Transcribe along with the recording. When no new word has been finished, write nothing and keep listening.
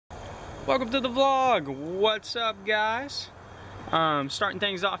Welcome to the vlog. What's up, guys? Starting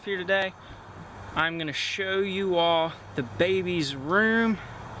things off here today. I'm gonna show you all the baby's room.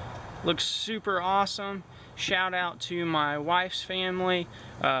 Looks super awesome. Shout out to my wife's family,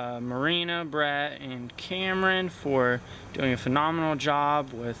 Marina, Brett, and Cameron, for doing a phenomenal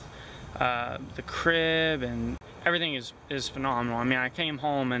job with the crib, and everything is phenomenal. I mean, I came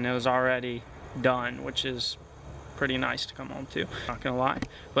home and it was already done, which is pretty nice to come home to, not gonna lie.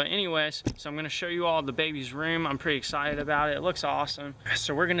 But anyways, so I'm gonna show you all the baby's room. I'm pretty excited about it. It looks awesome.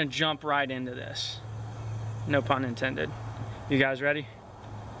 So we're gonna jump right into this. No pun intended. You guys ready?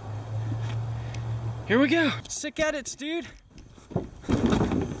 Here we go. Sick edits, dude.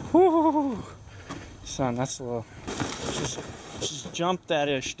 Woo. Son, that's a little, just jump that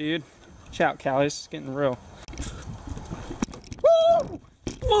ish, dude. Watch out, Callie, this is getting real. Woo!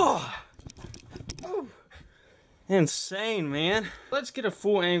 Whoa! Insane, man. Let's get a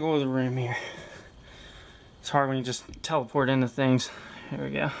full angle of the room here. It's hard when you just teleport into things. Here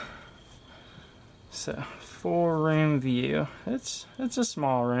we go. So, full room view. It's a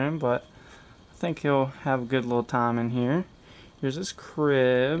small room, but I think he'll have a good little time in here. Here's his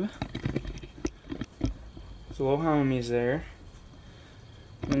crib. His little homies there.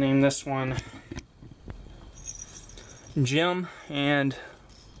 I'm gonna name this one Jim and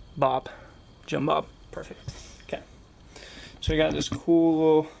Bob. Jim Bob. Perfect. Okay. So we got this cool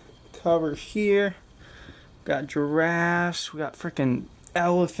little cover here. We got giraffes. We got freaking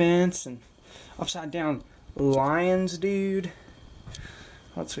elephants and upside down lions, dude.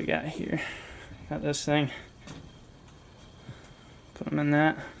 What's we got here? Got this thing. Put them in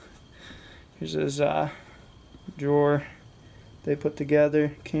that. Here's his drawer they put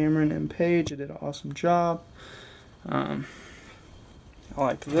together. Cameron and Paige did an awesome job. I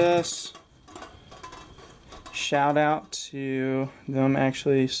like this. Shout out to them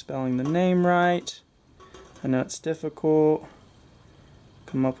actually spelling the name right. I know it's difficult.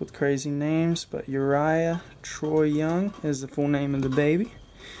 Come up with crazy names, but Uriah Troy Young is the full name of the baby.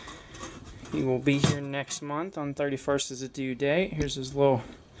 He will be here next month. On 31st is the due date. Here's his little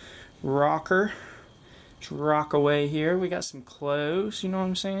rocker. Let's rock away here. We got some clothes, you know what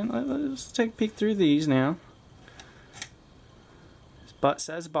I'm saying? Let's take a peek through these now. His butt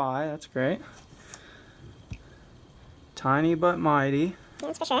says bye, that's great. Tiny but mighty.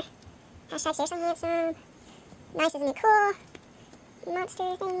 That's for sure. Hashtag seriously handsome. Nice isn't it cool? Monster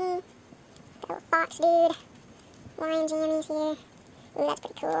thingy. Little fox dude. Lion jammies here. Ooh, that's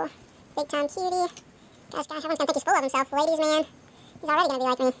pretty cool. Big time cutie. Gosh, everyone's gonna think he's full of himself. Ladies, man. He's already gonna be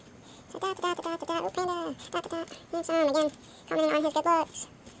like me. So da da da da da da. Oh, panda. Da da da. Handsome again. Commenting on his good looks.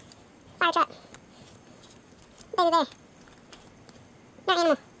 Fire truck. Baby bear. No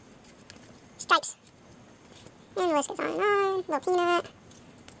animal. Stripes. And the list goes on and on. Little peanut.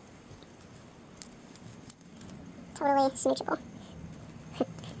 Totally smoochable.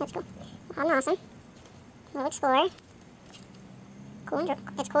 That's cool. Awesome. Little explorer. Cool.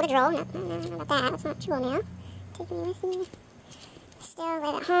 It's cool to draw. No, about that. That's not cool now. Taking me with me. Still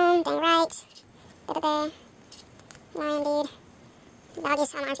live at home. Dang right. Little bear. Lion dude.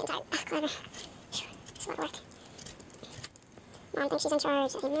 Doggies on arms inside. Ah, clever. It's a lot of work. Mom thinks she's in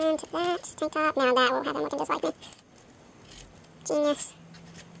charge. Amen to that. Tank top. Now that will have them looking just like me. Genius.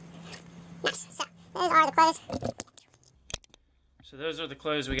 Nice. So, those are the clothes. So those are the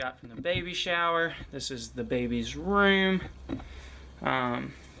clothes we got from the baby shower. This is the baby's room. I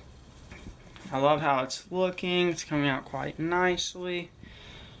love how it's looking. It's coming out quite nicely.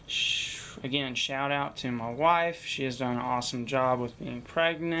 Again, shout out to my wife. She has done an awesome job with being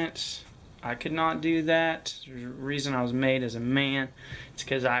pregnant. I could not do that. There's a reason I was made as a man. It's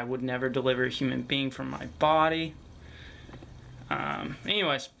because I would never deliver a human being from my body.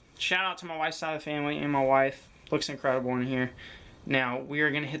 Anyways, shout out to my wife's side of the family and my wife. Looks incredible in here. Now, we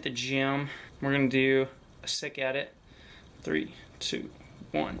are going to hit the gym. We're going to do a sick edit. 3, 2,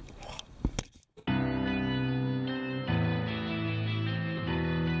 1.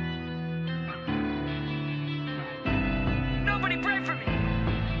 Nobody pray for me,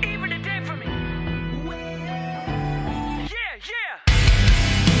 even a day for me. Yeah, yeah.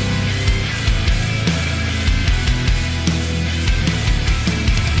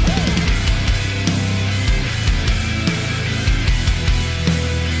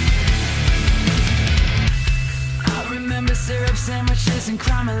 Syrup sandwiches and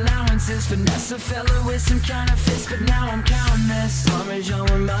crime allowances. Finesse a fella with some counterfeits, but now I'm counting this. Parmesan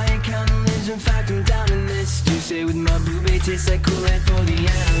where my accountant lives, in fact I'm down in this. Juice with my booby tastes like Kool-Aid for the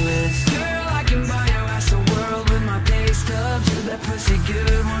analyst. Girl, I can buy your ass the world with my pay stubs. Feel that pussy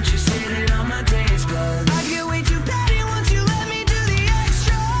good, won't you sit it on my taste buds? I get way too petty once you let me do the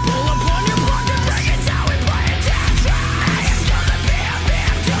extra. Pull up.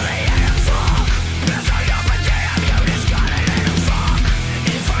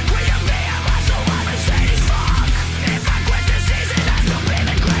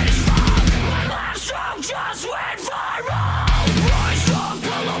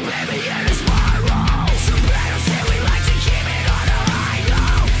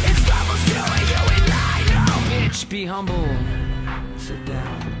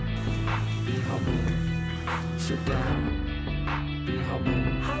 Sit down, be humble.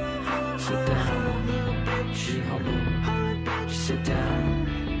 Sit down, be humble. Sit down,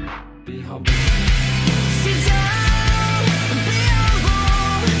 be humble. Sit down, be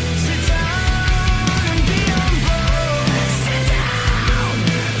humble. Sit down and be humble. Sit down,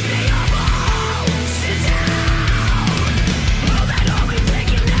 be humble. Sit down. Oh, that only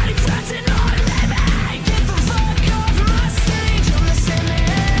thinking that he frets and on living. Get the fuck off my stage, I'm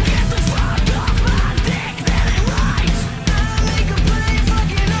listening. Get the fuck off my dick, that ain't right. I make a play,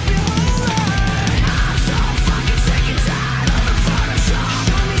 fucking up your whole life. I'm so fucking sick and tired of the Photoshop.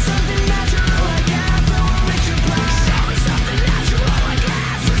 Show me something natural like afro or Richard Pryor. Show me something natural like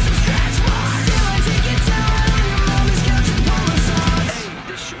ass with some stretch marks. Still I take it down on your mama's couch and pull us off.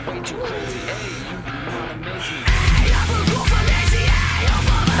 Hey, this shit way too crazy. Hey, you wanna amaze me. Hey, I'm a cool from ACA. I'm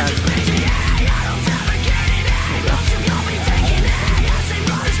all about this crazy. Hey, I don't fabricate it. Hey, don't you call me faking it. I say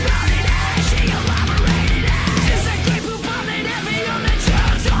what is sprouting. Hey, she elaborated. Hey, just a great poop on it. Heavy on the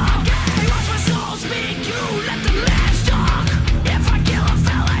church talk. Hey, watch my soul speak. You let the match talk. If I kill a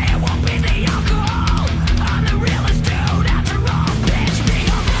fella, it won't be the alcohol. I'm the realest dude after all. Bitch, be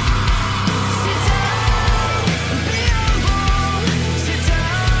humble. Sit down, be humble. Sit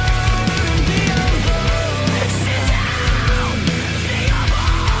down and be humble. Sit down, be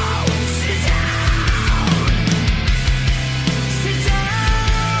humble. Sit down. Sit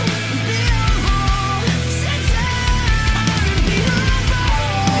down, be humble. Sit down and be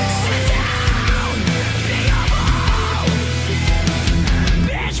humble. Sit down, be humble.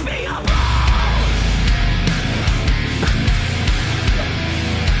 Bitch, be humble.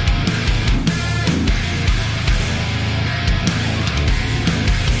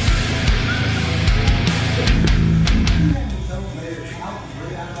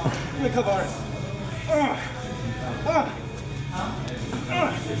 Give me a couple hours.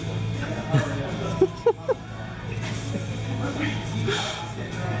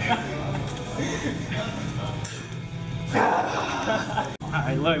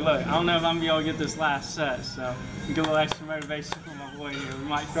 Alright, look, I don't know if I'm gonna be able to get this last set, so get a little extra motivation for my boy here. We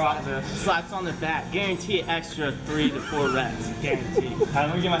might drop this. Slaps on the back. Guarantee extra 3 to 4 reps. Guarantee. Alright,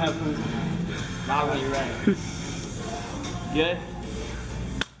 let me get my headphones. Not when you're ready. Good?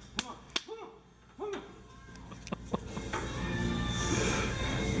 Come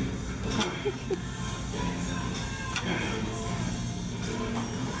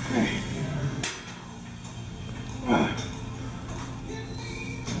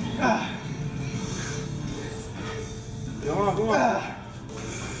on.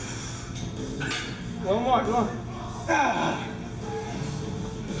 One more, come on.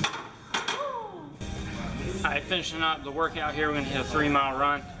 Alright, finishing up the workout here, we're gonna hit a 3-mile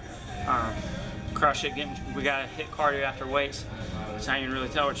run. Crush it, we gotta hit cardio after weights. So you can really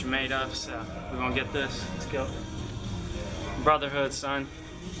tell what you're made of, so we're gonna get this. Let's go. Brotherhood, son.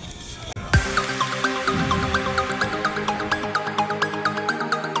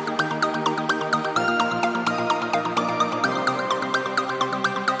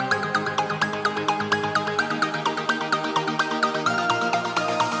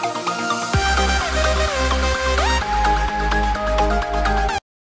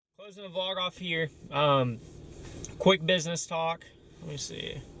 Closing the vlog off here. Quick business talk. Let me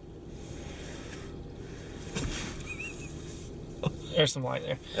see. There's some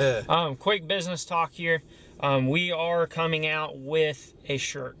light there. Quick business talk here. We are coming out with a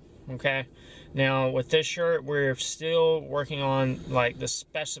shirt. Okay. Now with this shirt, we're still working on like the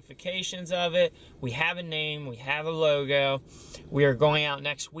specifications of it. We have a name, we have a logo. We are going out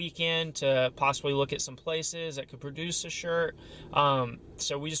next weekend to possibly look at some places that could produce a shirt.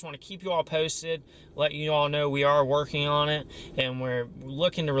 So we just want to keep you all posted, let you all know we are working on it, and we're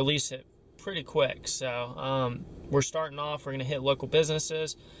looking to release it pretty quick. So we're starting off, we're going to hit local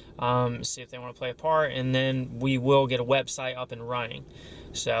businesses, see if they want to play a part, and then we will get a website up and running.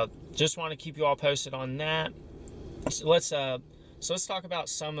 So just want to keep you all posted on that. So let's talk about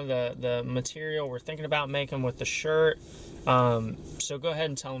some of the material we're thinking about making with the shirt. So go ahead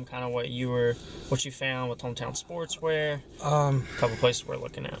and tell them kind of what you found with Hometown Sportswear. A couple places we're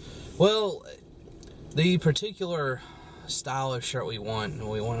looking at. Well, the particular style of shirt we want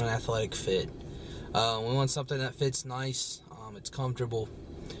an athletic fit. We want something that fits nice, it's comfortable,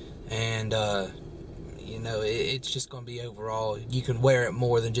 and you know, it's just going to be overall, you can wear it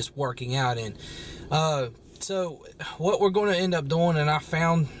more than just working out in. So what we're going to end up doing, and I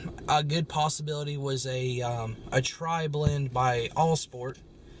found a good possibility, was a tri-blend by Allsport.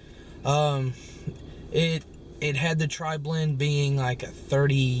 It had the tri-blend being like a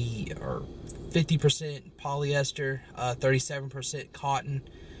 30 or 50% polyester, 37% cotton,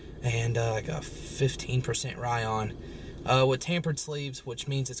 and like a 15% rayon with tampered sleeves, which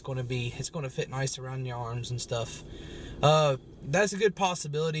means it's going to fit nice around your arms and stuff. That's a good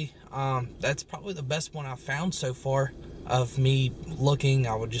possibility. That's probably the best one I've found so far of me looking.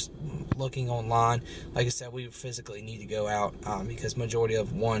 I was just looking online. Like I said, we physically need to go out because majority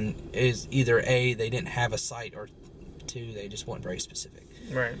of one is either A, they didn't have a site, or two, they just weren't very specific.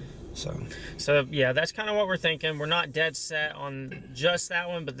 Right. So yeah, that's kind of what we're thinking. We're not dead set on just that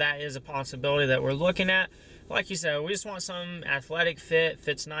one, but that is a possibility that we're looking at. Like you said, we just want some athletic fit,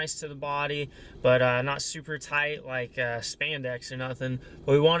 fits nice to the body, but not super tight like spandex or nothing.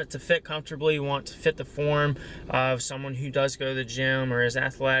 But we want it to fit comfortably. We want it to fit the form of someone who does go to the gym or is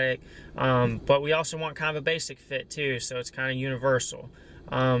athletic. But we also want kind of a basic fit too, so it's kind of universal.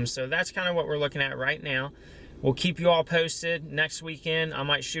 So that's kind of what we're looking at right now. We'll keep you all posted. Next weekend, I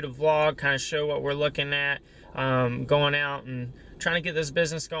might shoot a vlog, kind of show what we're looking at, going out and trying to get this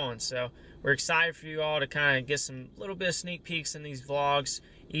business going. So we're excited for you all to kind of get some little bit of sneak peeks in these vlogs.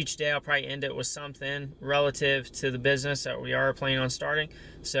 Each day I'll probably end it with something relative to the business that we are planning on starting.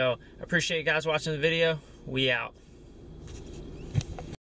 So I appreciate you guys watching the video. We out.